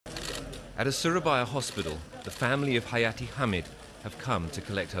At a Surabaya hospital, the family of Hayati Hamid have come to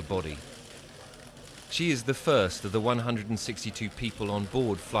collect her body. She is the first of the 162 people on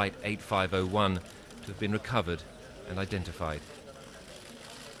board Flight 8501 to have been recovered and identified.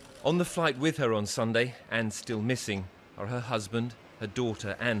 On the flight with her on Sunday, and still missing, are her husband, her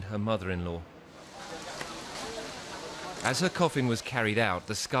daughter and her mother-in-law. As her coffin was carried out,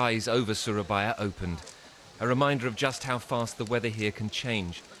 the skies over Surabaya opened, a reminder of just how fast the weather here can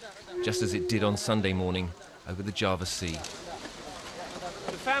change, just as it did on Sunday morning over the Java Sea.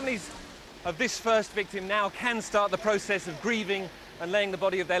 The families of this first victim now can start the process of grieving and laying the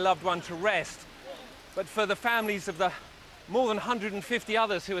body of their loved one to rest. But for the families of the more than 150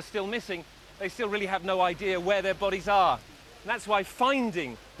 others who are still missing, they still really have no idea where their bodies are. And that's why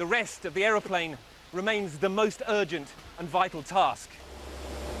finding the rest of the aeroplane remains the most urgent and vital task.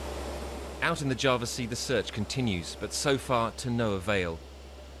 Out in the Java Sea, the search continues, but so far to no avail.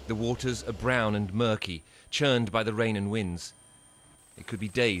 The waters are brown and murky, churned by the rain and winds. It could be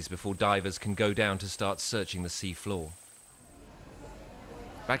days before divers can go down to start searching the sea floor.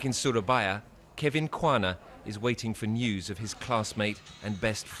 Back in Surabaya, Kevin Kwana is waiting for news of his classmate and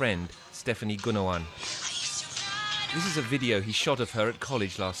best friend, Stephanie Gunawan. This is a video he shot of her at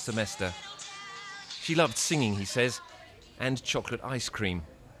college last semester. She loved singing, he says, and chocolate ice cream.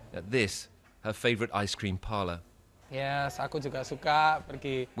 At this, her favourite ice cream parlour. Yes, aku juga suka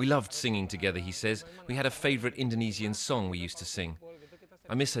pergi. We loved singing together, he says. We had a favourite Indonesian song we used to sing.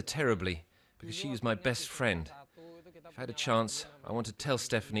 I miss her terribly because she was my best friend. If I had a chance, I want to tell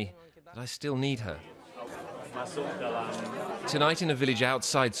Stephanie that I still need her. Tonight in a village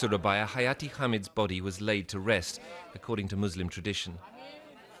outside Surabaya, Hayati Hamid's body was laid to rest, according to Muslim tradition.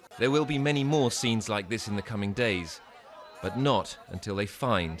 There will be many more scenes like this in the coming days, but not until they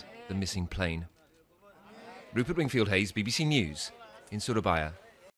find the missing plane. Rupert Wingfield Hayes, BBC News, in Surabaya.